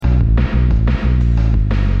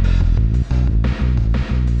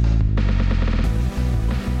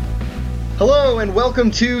and welcome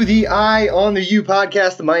to the Eye on the U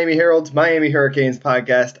podcast, the Miami Herald's Miami Hurricanes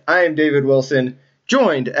podcast. I am David Wilson,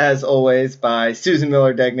 joined, as always, by Susan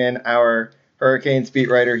Miller-Degnan, our Hurricanes beat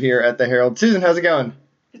writer here at the Herald. Susan, how's it going?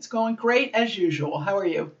 It's going great, as usual. How are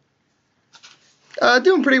you?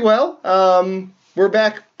 Doing pretty well. We're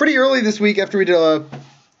back pretty early this week after we did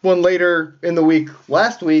one later in the week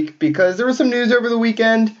last week because there was some news over the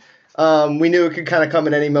weekend. We knew it could kind of come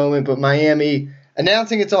at any moment, but Miami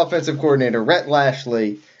announcing its offensive coordinator, Rhett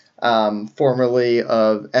Lashlee, formerly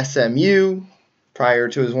of SMU. Prior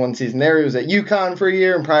to his one season there, he was at UConn for a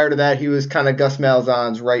year, and prior to that, he was kind of Gus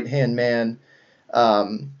Malzahn's right-hand man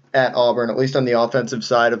at Auburn, at least on the offensive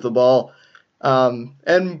side of the ball.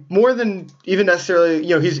 And more than even necessarily,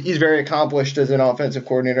 he's very accomplished as an offensive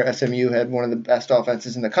coordinator. SMU had one of the best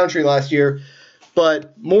offenses in the country last year.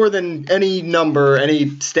 But more than any number,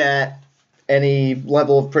 any stat, any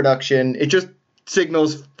level of production, it just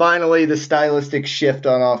signals finally the stylistic shift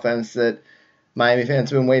on offense that Miami fans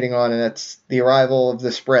have been waiting on, and that's the arrival of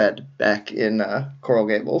the spread back in Coral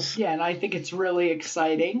Gables. Yeah, and I think it's really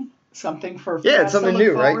exciting. Something for fans it's something to look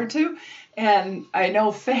new, forward right? to. And I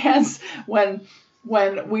know fans, when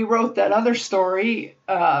we wrote that other story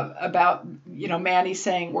about, Manny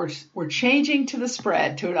saying we're changing to the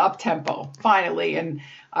spread, to an up-tempo, finally. And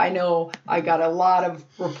I know I got a lot of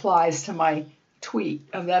replies to my tweet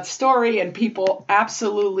of that story, and people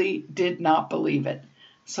absolutely did not believe it.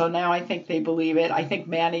 So now I think they believe it. I think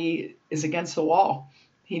Manny is against the wall.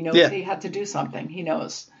 He knows he had to do something. He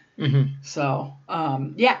knows. Mm-hmm. So,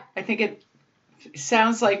 I think it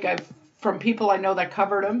sounds like from people I know that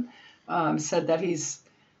covered him, said that he's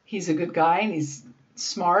a good guy and he's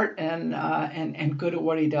smart and good at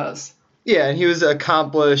what he does. Yeah, and he was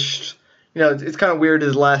accomplished. It's kind of weird.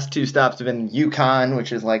 His last two stops have been UConn,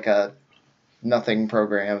 which is like a nothing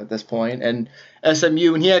program at this point, and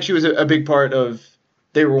SMU. And he actually was a big part of.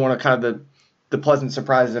 They were one of kind of the pleasant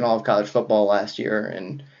surprises in all of college football last year,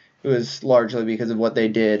 and it was largely because of what they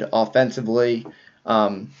did offensively.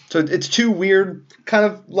 So it's two weird kind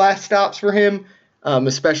of last stops for him,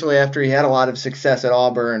 especially after he had a lot of success at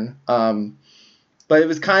Auburn. But it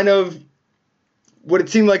was kind of what it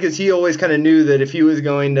seemed like is he always kind of knew that if he was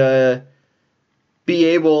going to be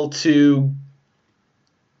able to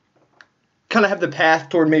kind of have the path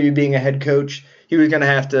toward maybe being a head coach, he was going to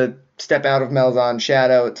have to step out of Malzahn's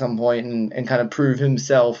shadow at some point and kind of prove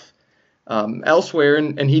himself elsewhere.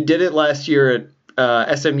 And he did it last year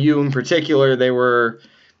at SMU in particular. They were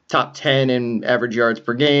top 10 in average yards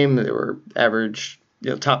per game. They were average,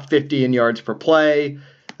 top 50 in yards per play.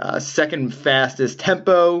 Second fastest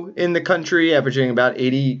tempo in the country, averaging about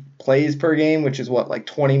 80 plays per game, which is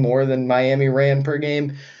 20 more than Miami ran per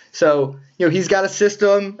game. So, he's got a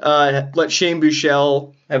system. Let Shane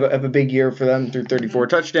Buechele have a big year for them through 34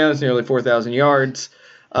 touchdowns, nearly 4,000 yards.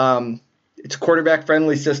 It's a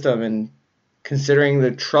quarterback-friendly system, and considering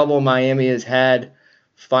the trouble Miami has had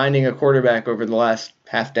finding a quarterback over the last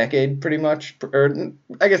half decade, pretty much, or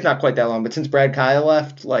I guess not quite that long, but since Brad Kyle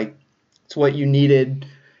left, it's what you needed.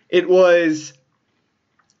 It's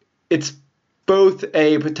both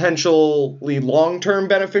a potentially long-term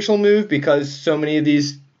beneficial move because so many of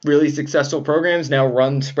these really successful programs now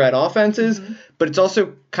run spread offenses, but it's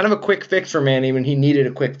also kind of a quick fix for Manny when he needed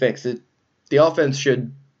a quick fix. The offense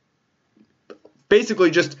should basically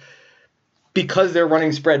just, because they're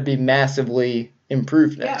running spread, be massively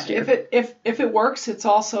improved next year. If it works, it's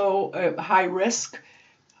also high risk.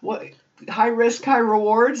 High risk, high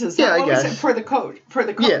rewards. Is that what was it for the coach? For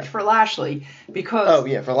Lashlee,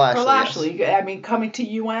 because for Lashlee. Yes. I mean, coming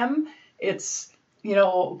to UM, it's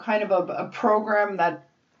kind of a program that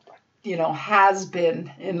has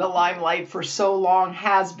been in the limelight for so long,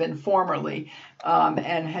 has been formerly,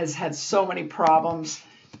 and has had so many problems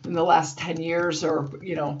in the last 10 years, or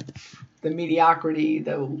the mediocrity,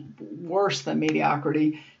 the worse than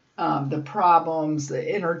mediocrity, the problems,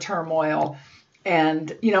 the inner turmoil.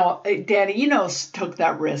 And, Danny Enos took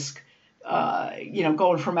that risk,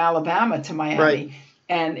 going from Alabama to Miami. Right.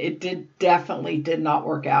 And it definitely did not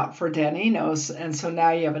work out for Danny Enos. And so now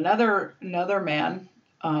you have another man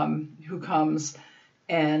who comes,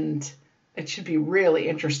 and it should be really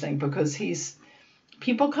interesting because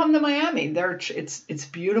people come to Miami. It's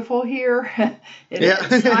beautiful here. It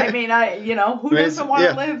is. I mean, who doesn't want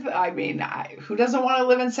to live? I mean, who doesn't want to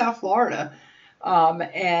live in South Florida?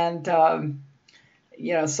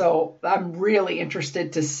 So I'm really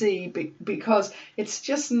interested to see because it's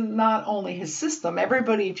just not only his system.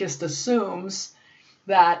 Everybody just assumes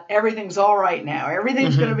that everything's all right now.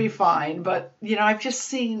 Everything's going to be fine. But, I've just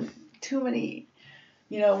seen too many,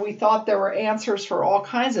 we thought there were answers for all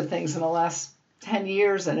kinds of things in the last 10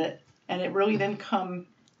 years, and and it really didn't come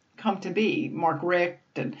to be. Mark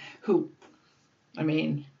Richt, who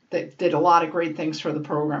they did a lot of great things for the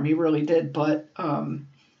program. He really did. But,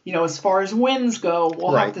 as far as wins go,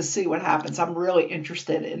 we'll have to see what happens. I'm really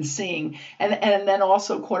interested in seeing. And then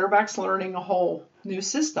also quarterbacks learning a whole new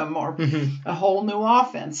system or a whole new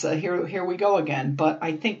offense. Here we go again. But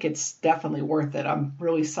I think it's definitely worth it. I'm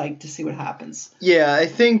really psyched to see what happens. Yeah, I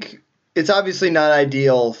think it's obviously not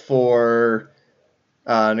ideal for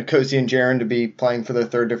Nkosi and Jaron to be playing for their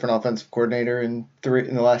third different offensive coordinator in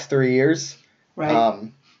the last 3 years.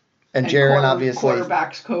 Right. And Jaron obviously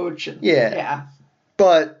quarterbacks coach. Yeah.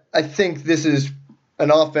 But I think this is an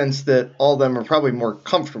offense that all of them are probably more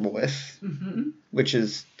comfortable with, which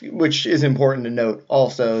is important to note.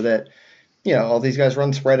 Also that all these guys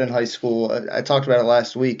run spread in high school. I talked about it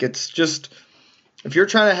last week. It's just if you're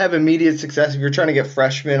trying to have immediate success, if you're trying to get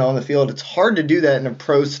freshmen on the field, it's hard to do that in a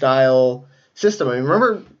pro style system. I mean,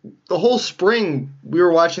 remember the whole spring we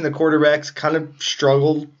were watching the quarterbacks kind of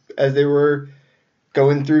struggle as they were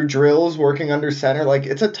going through drills, working under center. Like,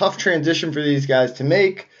 it's a tough transition for these guys to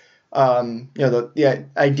make. The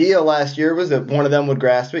idea last year was that one of them would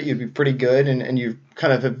grasp it. You'd be pretty good, and you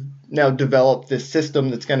kind of have now developed this system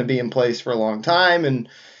that's going to be in place for a long time. And,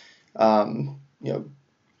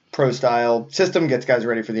 pro-style system gets guys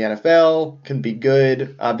ready for the NFL, can be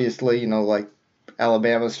good. Obviously, like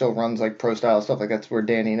Alabama still runs like pro-style stuff. Like, that's where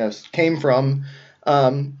Dan Enos came from.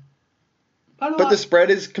 But the spread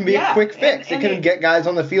can be a quick fix. It can get guys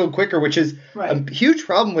on the field quicker, which is a huge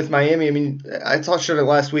problem with Miami. I mean, I touched on it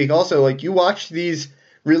last week also. Like, you watch these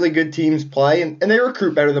really good teams play, and they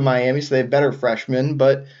recruit better than Miami, so they have better freshmen,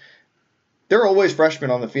 but there are always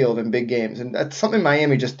freshmen on the field in big games, and that's something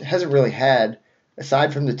Miami just hasn't really had,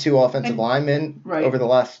 aside from the two offensive linemen over the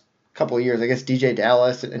last couple of years. I guess DJ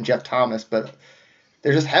Dallas and Jeff Thomas, but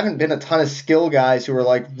there just haven't been a ton of skill guys who are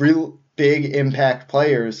like real big impact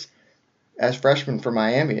players as freshmen for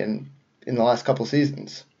Miami in the last couple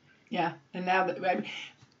seasons. Yeah, and now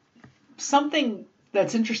something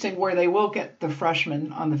that's interesting where they will get the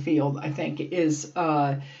freshmen on the field, I think, is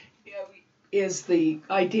the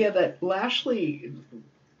idea that Lashley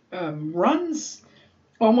runs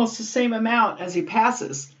almost the same amount as he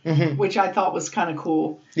passes, which I thought was kind of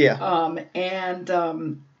cool. Yeah. And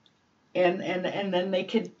then they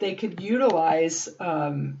could utilize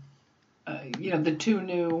the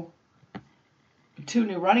two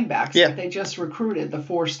new running backs that they just recruited, the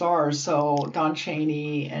 4 stars. So Don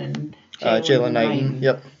Chaney and Jalen Knighton.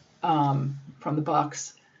 Yep. From the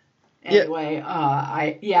Bucks. Anyway,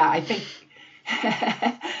 I think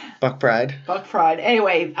Buck Pride.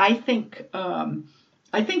 Anyway, I think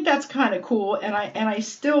that's kind of cool, and I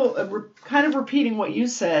still kind of repeating what you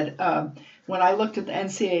said. When I looked at the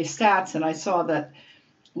NCAA stats and I saw that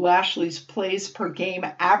Lashley's plays per game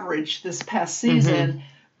average this past season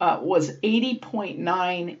was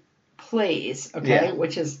 80.9 plays,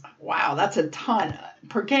 which is, wow, that's a ton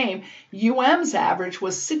per game. UM's average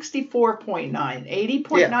was 64.9,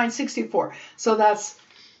 80.9, 64. So that's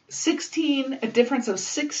a difference of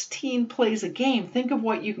 16 plays a game. Think of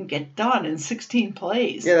what you can get done in 16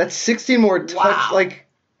 plays. Yeah, that's 16 more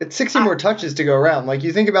it's 16 more touches to go around. Like,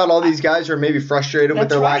 you think about all these guys who are maybe frustrated with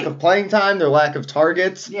their lack of playing time, their lack of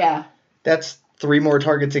targets. Yeah. That's 3 more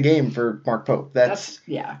targets a game for Mark Pope. That's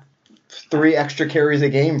 3 extra carries a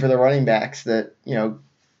game for the running backs that,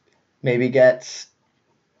 maybe gets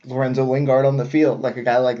Lorenzo Lingard on the field, like a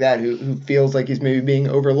guy like that who feels like he's maybe being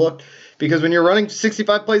overlooked. Because when you're running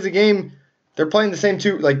 65 plays a game, they're playing the same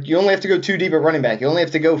 2. Like, you only have to go 2 deep at running back. You only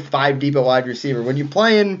have to go 5 deep at wide receiver.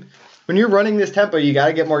 When you're running this tempo, you got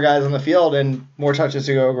to get more guys on the field, and more touches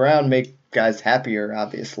to go around make guys happier,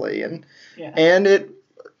 obviously. And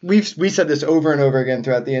we said this over and over again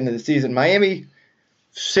throughout the end of the season. Miami,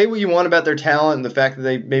 say what you want about their talent and the fact that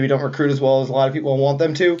they maybe don't recruit as well as a lot of people want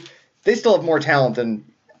them to. They still have more talent than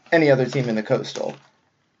any other team in the Coastal.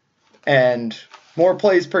 And more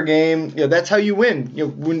plays per game, that's how you win.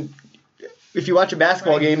 If you watch a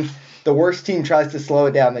basketball game, the worst team tries to slow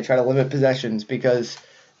it down. They try to limit possessions because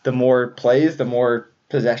the more plays, the more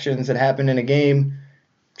possessions that happen in a game,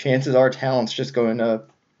 chances are talent's just going to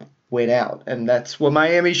win out. And that's what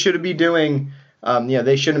Miami should be doing.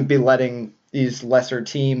 They shouldn't be letting these lesser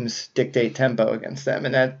teams dictate tempo against them.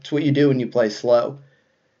 And that's what you do when you play slow.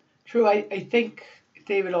 True. I think,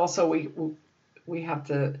 David, also we have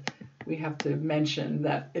to mention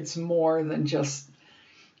that it's more than just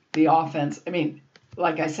the offense. I mean,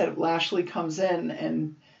 like I said, Lashley comes in,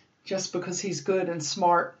 and just because he's good and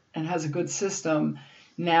smart and has a good system,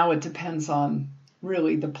 now it depends on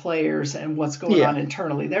really the players and what's going on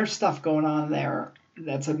internally. There's stuff going on there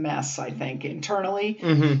that's a mess, I think, internally.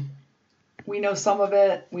 We know some of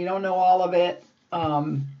it. We don't know all of it.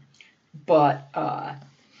 But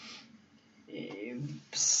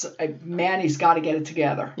Manny's got to get it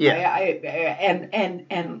together. Yeah.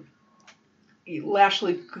 And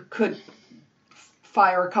Lashley could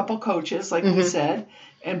fire a couple coaches, like we said,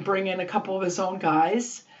 and bring in a couple of his own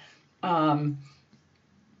guys. And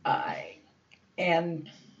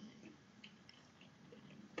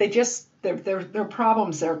they just their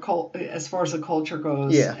problems there as far as the culture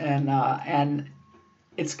goes. Yeah. And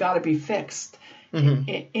it's got to be fixed.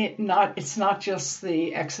 It's not just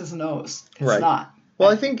the X's and O's. It's not. Well,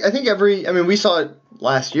 I think we saw it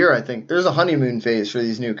last year. I think there's a honeymoon phase for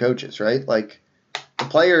these new coaches, right? Like the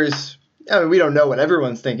players. I mean, we don't know what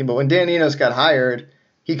everyone's thinking, but when Dan Enos got hired,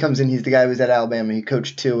 he comes in. He's the guy who was at Alabama. He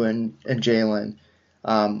coached Tua and Jalen.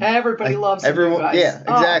 Everybody loves everyone. Guys. Yeah,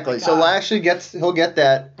 exactly. So Lashley he'll get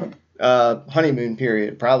that honeymoon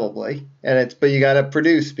period probably, but you got to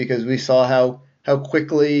produce because we saw how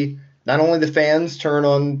quickly. Not only the fans turn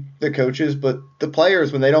on the coaches, but the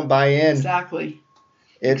players when they don't buy in. Exactly.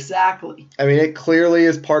 I mean, it clearly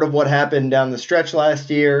is part of what happened down the stretch last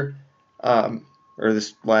year, or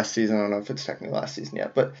this last season. I don't know if it's technically last season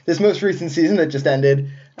yet, but this most recent season that just ended,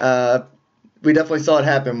 we definitely saw it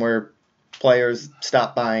happen where players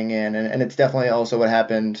stopped buying in, and it's definitely also what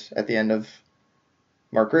happened at the end of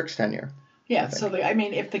Mark Richt's tenure. Yeah, so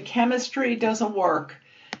if the chemistry doesn't work,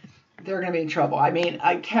 they're going to be in trouble. I mean,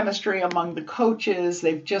 chemistry among the coaches,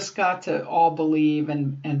 they've just got to all believe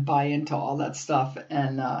and buy into all that stuff.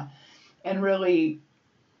 And really,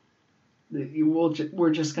 we're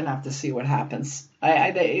just going to have to see what happens.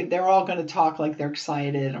 They're all going to talk like they're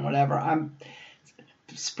excited and whatever.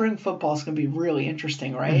 Spring football is going to be really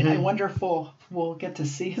interesting, right? I wonder if we'll get to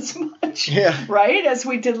see as much, right, as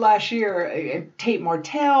we did last year. Tate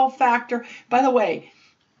Martell factor. By the way,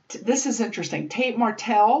 this is interesting. Tate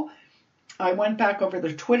Martell, I went back over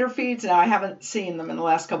their Twitter feeds. Now, I haven't seen them in the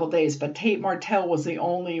last couple of days, but Tate Martell was the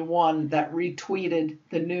only one that retweeted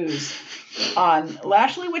the news on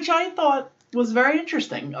Lashley, which I thought was very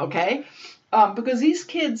interesting, okay? Because these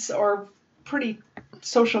kids are pretty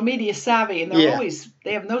social media savvy, and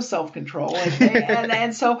they have no self-control.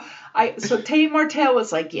 And so Tate Martell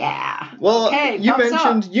was like, well, okay,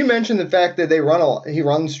 you mentioned the fact that he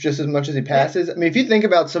runs just as much as he passes. I mean, if you think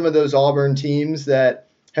about some of those Auburn teams that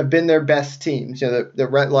have been their best teams, that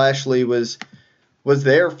Rhett Lashley was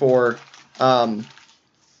there for, in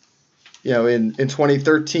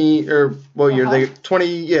 2013 or what year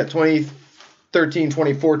 2013,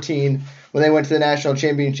 2014 when they went to the national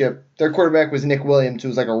championship. Their quarterback was Nick Williams, who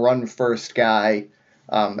was like a run first guy.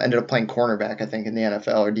 Ended up playing cornerback, I think, in the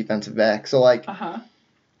NFL or defensive back. So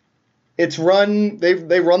it's run.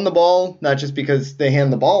 They run the ball not just because they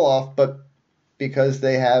hand the ball off, but because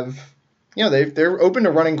they have. They're open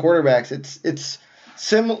to running quarterbacks. It's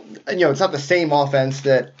similar. It's not the same offense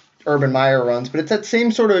that Urban Meyer runs, but it's that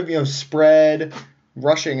same sort of spread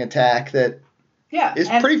rushing attack that is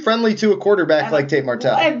pretty friendly to a quarterback like Tate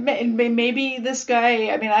Martell. And maybe this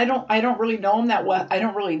guy. I mean, I don't really know him that well. I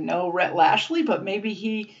don't really know Rhett Lashley, but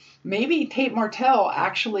maybe Tate Martell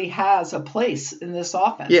actually has a place in this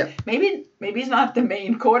offense. Yeah. Maybe he's not the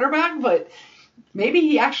main quarterback, but maybe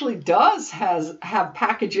he actually does have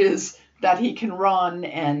packages that he can run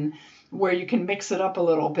and where you can mix it up a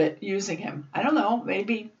little bit using him. I don't know.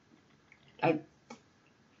 Maybe.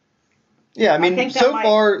 Yeah, I mean, so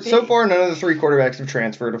far, none of the three quarterbacks have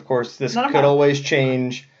transferred. Of course, this could always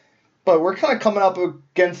change. But we're kind of coming up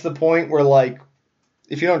against the point where,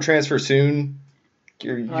 if you don't transfer soon,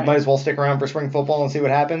 you might as well stick around for spring football and see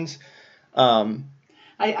what happens.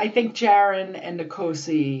 I think Jaron and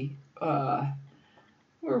Nkosi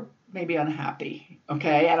were maybe unhappy,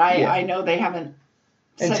 okay? And I know they haven't.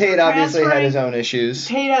 And Tate obviously had his own issues.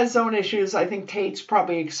 Tate has his own issues. I think Tate's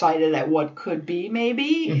probably excited at what could be,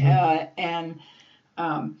 maybe. Again,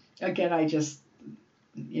 I just,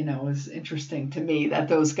 it's interesting to me that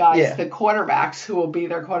those guys, the quarterbacks who will be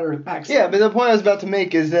their quarterbacks. Yeah, but the point I was about to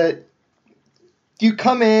make is that you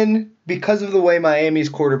come in because of the way Miami's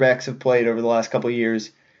quarterbacks have played over the last couple of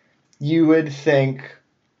years, you would think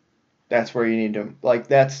that's where you need to,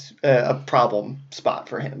 that's a problem spot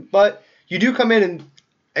for him. But you do come in and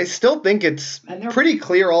I still think it's pretty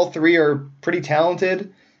clear all three are pretty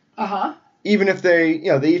talented. Even if they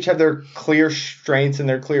each have their clear strengths and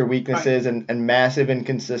their clear weaknesses and massive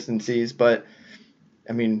inconsistencies. But,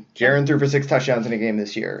 I mean, Jaron threw for 6 touchdowns in a game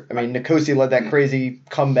this year. I mean, Nkosi led that crazy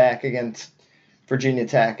comeback against Virginia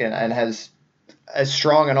Tech and has as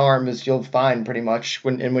strong an arm as you'll find pretty much.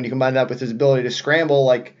 When you combine that with his ability to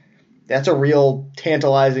scramble, that's a real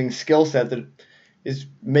tantalizing skill set that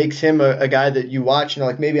makes him a guy that you watch and you're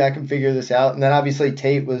like, maybe I can figure this out. And then obviously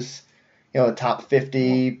Tate was, a top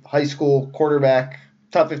 50 high school quarterback,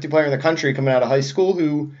 top 50 player in the country coming out of high school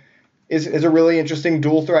who is a really interesting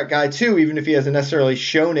dual threat guy too, even if he hasn't necessarily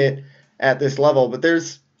shown it at this level. But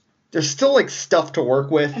there's still like stuff to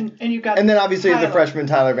work with. And you got and then obviously the freshman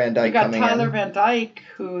Tyler Van Dyke coming in. You got Tyler Van Dyke,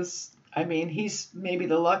 who's, he's maybe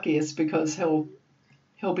the luckiest because he'll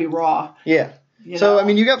be raw. Yeah. So,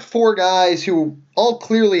 you got 4 guys who all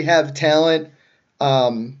clearly have talent,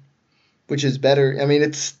 which is better.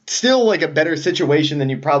 It's still like a better situation than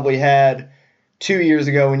you probably had 2 years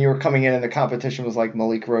ago when you were coming in and the competition was like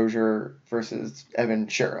Malik Rozier versus Evan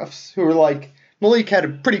Sheriffs, who were like, Malik had a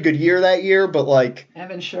pretty good year that year, but like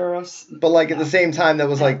Evan Sheriffs. But like at the same time, that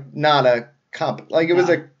was like not a it was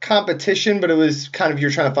a competition, but it was kind of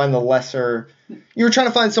you're trying to find the lesser. You were trying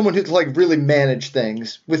to find someone who could like really manage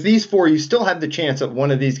things. With these 4, you still have the chance that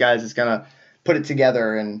one of these guys is gonna put it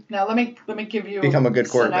together and now let me give you become a good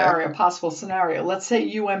quarterback. Possible scenario. Let's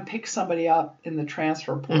say UM picks somebody up in the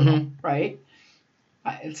transfer portal, right?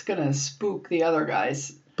 It's gonna spook the other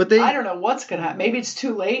guys. But I don't know what's going to happen. Maybe it's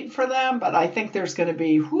too late for them, but I think there's going to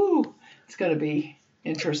be, it's going to be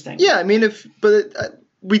interesting. Yeah,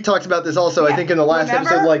 we talked about this also, I think, in the last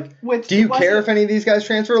episode. Like, do you care if any of these guys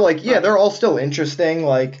transfer? Like, yeah, they're all still interesting.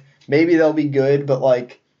 Like, maybe they'll be good, but,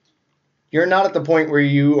 like, you're not at the point where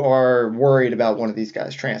you are worried about one of these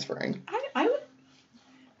guys transferring.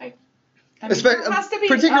 There has to be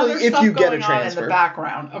particularly other stuff if you get a transfer in the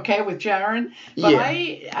background, okay, with Jaren. But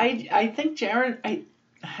I think Jaren,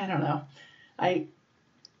 I don't know.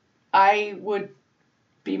 I would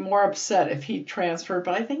be more upset if he transferred,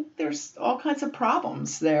 but I think there's all kinds of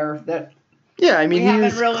problems there that. Yeah,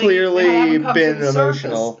 he's clearly been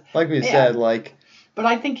emotional, like we said. Like, but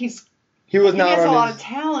I think he has a lot of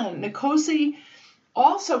talent. Nkosi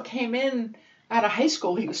also came in out of high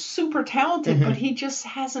school. He was super talented, but he just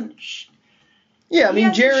hasn't. Yeah,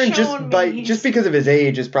 Jaren just because of his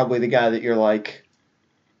age is probably the guy that you're like.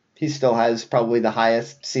 He still has probably the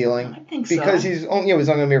highest ceiling. I think so. Because he's only going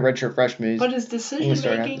to be a redshirt freshman. But his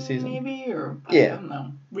decision-making, maybe? Or I don't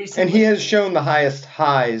know. Recently. And he has shown the highest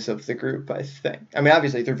highs of the group, I think.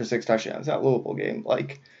 Obviously, he threw for 6 touchdowns. That Louisville game.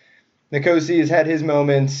 Like, Nkosi has had his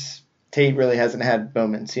moments. Tate really hasn't had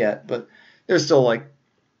moments yet. But there's still, like...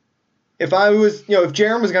 If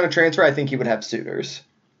Jaren was going to transfer, I think he would have suitors.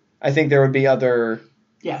 I think there would be other...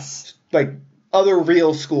 Yes. Like, other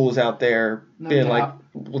real schools out there being like...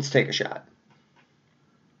 Let's take a shot.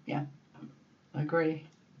 Yeah, I agree.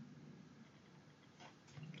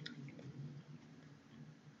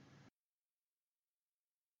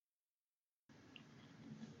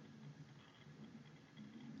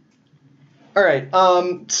 All right.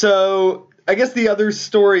 So I guess the other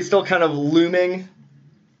story still kind of looming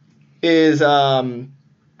is Alonzo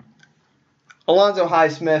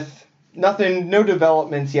Highsmith. No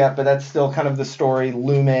developments yet, but that's still kind of the story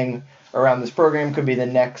looming around this program. Could be the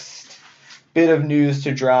next bit of news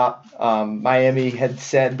to drop. Miami had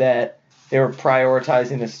said that they were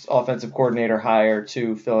prioritizing this offensive coordinator hire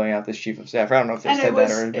to filling out this chief of staff. I don't know if they said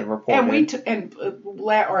that or it had been reported. And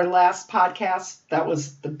our last podcast, that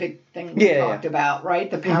was the big thing we talked about,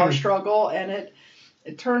 right? The power struggle, and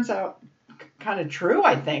it turns out kind of true,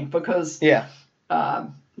 I think, because it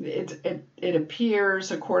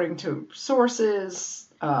appears, according to sources,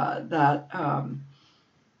 that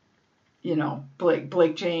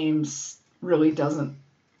Blake James really doesn't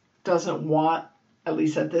want, at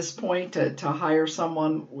least at this point, to hire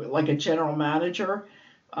someone like a general manager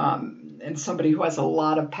and somebody who has a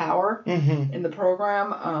lot of power in the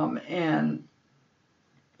program. And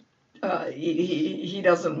he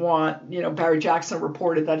doesn't want, Barry Jackson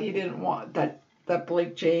reported that he didn't want, that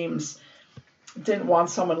Blake James didn't want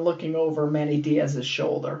someone looking over Manny Diaz's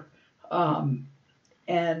shoulder. And,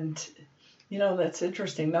 that's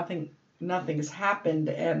interesting. Nothing's happened.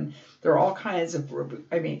 And there are all kinds of,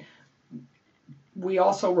 we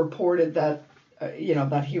also reported that,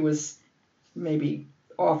 that he was maybe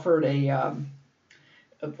offered a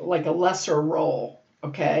lesser role,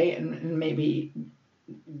 okay, and maybe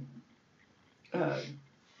that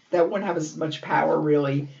wouldn't have as much power,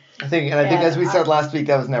 really. I think as we said last week,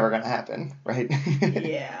 that was never going to happen, right?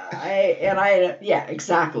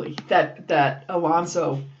 Exactly. That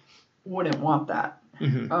Alonso wouldn't want that.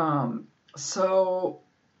 So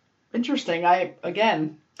interesting.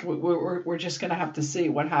 We're just going to have to see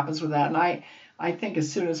what happens with that. And I think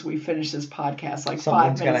as soon as we finish this podcast, like 5 minutes.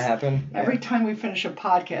 Something's going to happen. Every time we finish a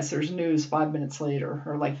podcast, there's news 5 minutes later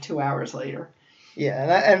or like 2 hours later.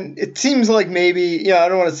 Yeah, and it seems like maybe, I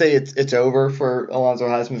don't want to say it's over for Alonzo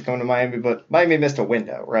Highsmith coming to Miami, but Miami missed a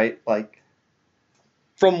window, right? Like,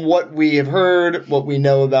 from what we have heard, what we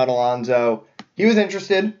know about Alonso, he was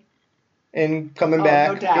interested in coming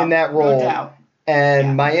back in that role. No doubt.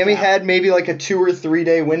 And Miami had maybe like a 2 or 3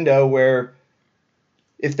 day window where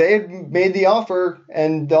if they had made the offer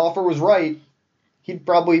and the offer was right, he'd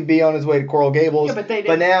probably be on his way to Coral Gables. Yeah, but they didn't.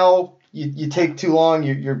 But now you take too long.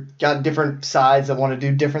 You've got different sides that want to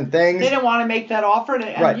do different things. They didn't want to make that offer.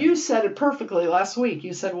 And Right. you said it perfectly last week.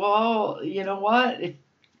 You said, well, you know what? If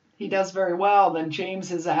he does very well, then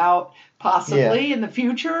James is out possibly in the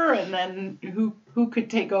future. And then who could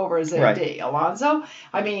take over as AD? Right. Alonso?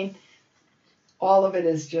 I mean, all of it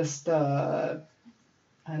is just, I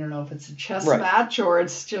don't know if it's a chess match or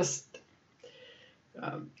it's just,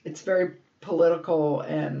 it's very political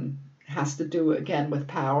and has to do again with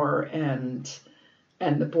power and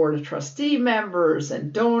the board of trustee members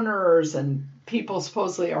and donors and people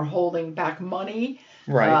supposedly are holding back money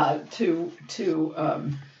to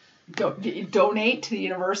donate to the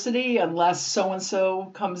university unless so and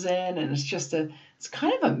so comes in, and it's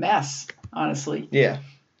kind of a mess, honestly. Yeah.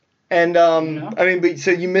 And I mean, but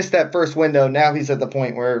so you missed that first window. Now he's at the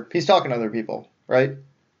point where he's talking to other people, right?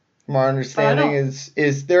 From our understanding,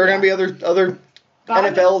 is there are going to be other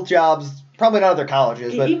NFL jobs, probably not other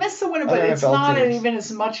colleges, but he missed the window, but it's not even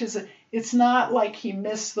as much as it's not like he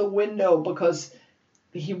missed the window because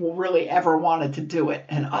he really ever wanted to do it.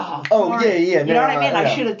 And you know what I mean?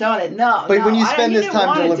 I should have done it. No, but when you spend this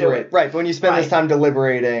time deliberating, right? When you spend this time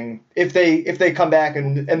deliberating, if they come back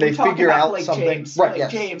and they figure out Blake something, James, right? Blake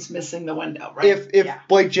James missing the window, right? If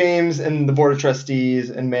Blake James and the board of trustees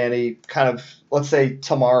and Manny kind of, let's say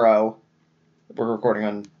tomorrow, we're recording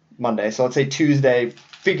on Monday, so let's say Tuesday,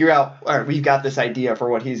 figure out, all right, we've got this idea for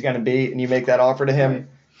what he's going to be, and you make that offer to him. Right.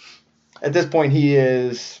 At this point, he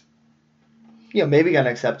is, maybe going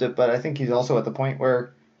to accept it, but I think he's also at the point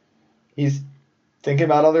where he's thinking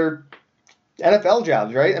about other NFL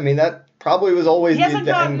jobs, right? I mean, that probably was always the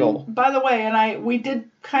end goal. By the way, we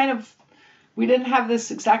didn't have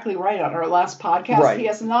this exactly right on our last podcast. Right. He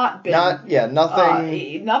has not been. Nothing.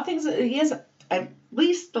 He has, at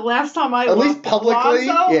least the last time I looked, at least publicly,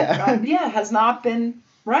 Alonso, has not been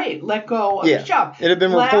let go of his job. It had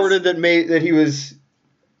been reported that he was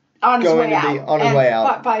on his way out. On his way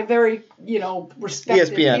out. By very,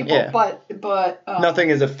 respected ESPN, people. But nothing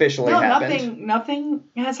has officially happened. Nothing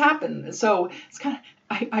has happened. So it's kind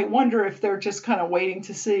of, I wonder if they're just kind of waiting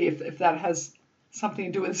to see if that has something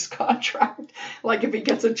to do with his contract. Like if he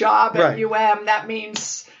gets a job at UM, that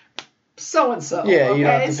means so-and-so. Yeah, you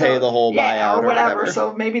don't have to pay the whole buyout or whatever.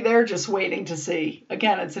 So maybe they're just waiting to see.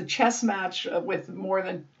 Again, it's a chess match with more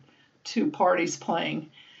than two parties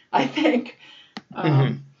playing, I think.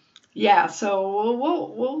 Yeah, so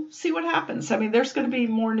we'll see what happens. I mean, there's going to be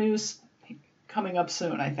more news coming up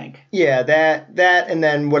soon, I think. Yeah, that and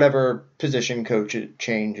then whatever position coach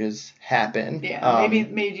changes happen. Yeah, maybe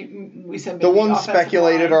we said maybe the ones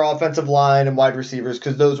speculated are offensive line and wide receivers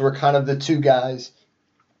because those were kind of the two guys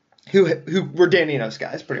who were Dan Enos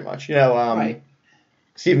guys, pretty much. Right.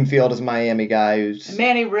 Stephen Field is a Miami guy who's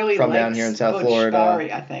Manny really from down here in South Florida.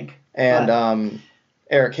 Barry, I think. And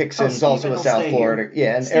Eric Hickson's also a South Florida.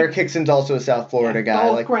 Yeah, and Eric Hickson's also a South Florida guy.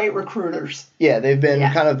 Both great recruiters. Yeah, they've been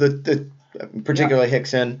kind of the particularly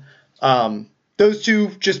Hickson. Those two,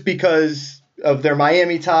 just because of their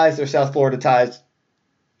Miami ties, their South Florida ties,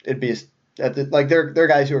 it'd be they're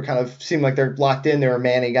guys who are kind of seem like they're locked in. They were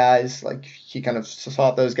Manny guys. Like he kind of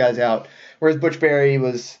sought those guys out. Whereas Butch Barry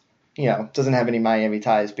was, doesn't have any Miami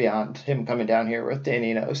ties beyond him coming down here with Dan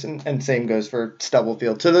Enos, and same goes for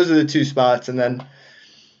Stubblefield. So those are the two spots, and then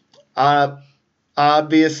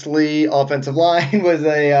obviously offensive line was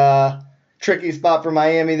a tricky spot for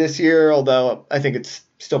Miami this year, although I think it's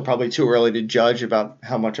still probably too early to judge about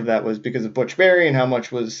how much of that was because of Butch Barry and how much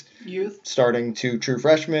was youth starting to true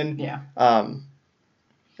freshmen. Yeah.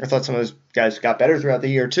 I thought some of those guys got better throughout the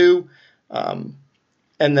year too. But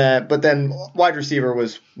then wide receiver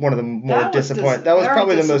was one of the more disappointing. That was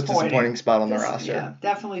probably the most disappointing spot on the roster. Yeah,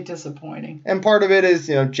 definitely disappointing. And part of it is,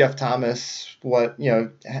 Jeff Thomas.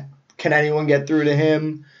 Can anyone get through to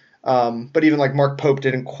him? But even like Mark Pope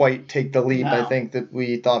didn't quite take the leap. I think that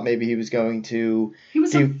we thought maybe he was going to. He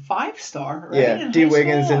was a 5-star, right? Yeah, D.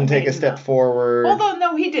 Wiggins didn't take a step forward. Although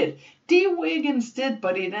no, he did. D. Wiggins did,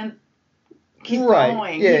 but he didn't keep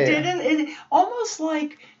going. Yeah, he did it almost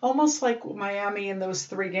like Miami in those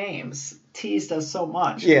 3 games teased us so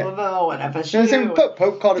much. Yeah. Louisville and FSU.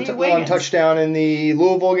 Pope caught a one touchdown in the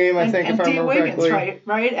Louisville game, I think, if I remember correctly.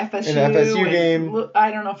 Right? FSU. In the FSU game.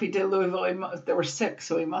 I don't know if he did Louisville. There were 6,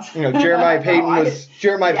 so he must. Jeremiah Payton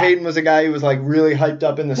Payton was a guy who was like really hyped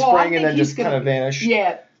up in the spring and then just kind of vanished.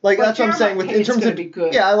 Yeah. Like, But that's what I'm saying. Jeremiah In Cade's terms gonna of be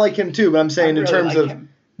good. Yeah, I like him too. But I'm saying I in really terms like of him.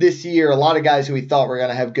 this year, a lot of guys who we thought were going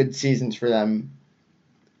to have good seasons for them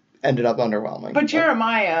ended up underwhelming. But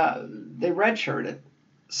Jeremiah, they redshirted.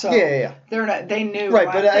 So Yeah. they're not. They knew. Right,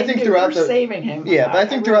 but I think throughout they're the saving him. Yeah, but I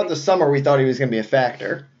think throughout really- the summer we thought he was going to be a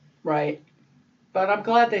factor. Right. But I'm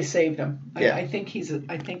glad they saved him. Yeah. I think he's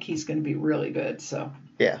going to be really good. So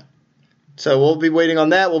Yeah. So we'll be waiting on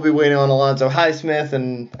that. We'll be waiting on Alonzo Highsmith,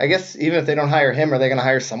 and I guess even if they don't hire him, are they going to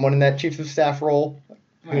hire someone in that chief of staff role?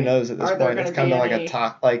 Who Right. knows at this Are there point? It's gonna kind of be like any- a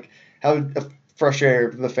top. Like, how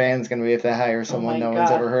frustrated the fans going to be if they hire someone my no one's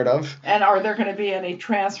God. ever heard of? and are there going to be any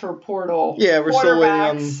transfer portal? Yeah, we're still waiting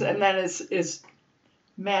on- quarterbacks? And then is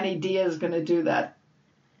Manny Diaz going to do that?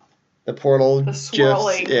 The portal The just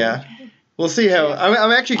swirling. yeah. We'll see how.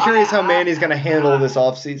 I'm actually curious how Manny's going to handle this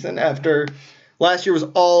offseason after last year was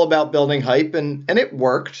all about building hype, and it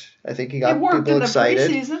worked. I think he got It worked people in the excited.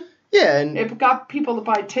 preseason. Yeah, and It got people to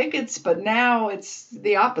buy tickets, but now it's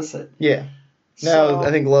the opposite. yeah. Now So, I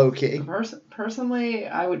think low key. Personally,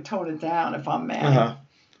 I would tone it down if I'm Manny. Uh-huh.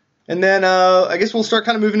 And then I guess we'll start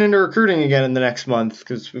kind of moving into recruiting again in the next month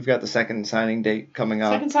because we've got the second signing date coming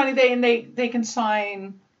up. Second signing day, and they can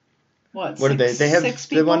sign what? What did they? They have- six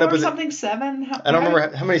they people wound up or with- something. 7. I don't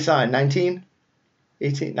remember how many signed. 19?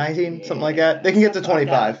 18? 19? Yeah, something like that. They can get to something like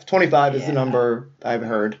 25. that. 25 is the Yeah. number I've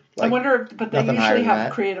heard. I wonder, but they nothing higher usually than have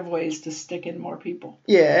that. creative ways to stick in more people.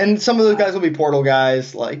 Yeah, and some of those guys will be portal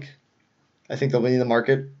guys. Like, I think they'll be in the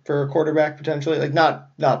market for a quarterback potentially. Like, not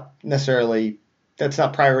necessarily. That's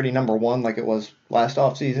not priority number one like it was last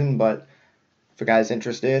offseason, but if a guy's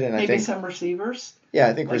interested, and Maybe I think some receivers.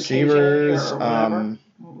 I think like receivers, KJ or whatever,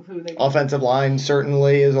 who they offensive line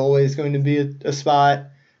certainly is always going to be a spot.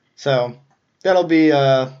 So that'll be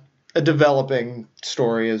a developing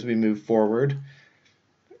story as we move forward.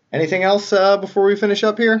 Anything else before we finish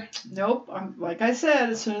up here? Nope. Like I said,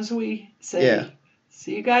 as soon as we say,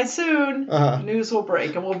 see you guys soon, news will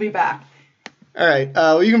break and we'll be back. All right.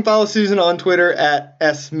 Well, you can follow Susan on Twitter at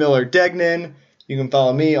 @smillerdegnan. You can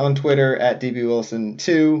follow me on Twitter at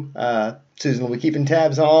dbwilson2. Susan will be keeping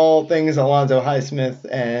tabs on all things Alonzo Highsmith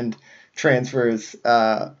and transfers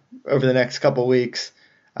over the next couple weeks.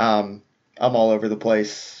 I'm all over the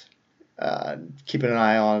place, keeping an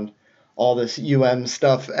eye on all this UM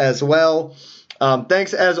stuff as well.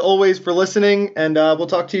 Thanks, as always, for listening, and we'll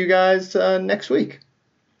talk to you guys next week.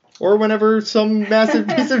 Or whenever some massive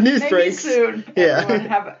piece of news Maybe breaks. soon. Yeah.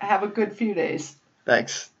 Everyone have a good few days.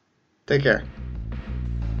 Thanks. Take care.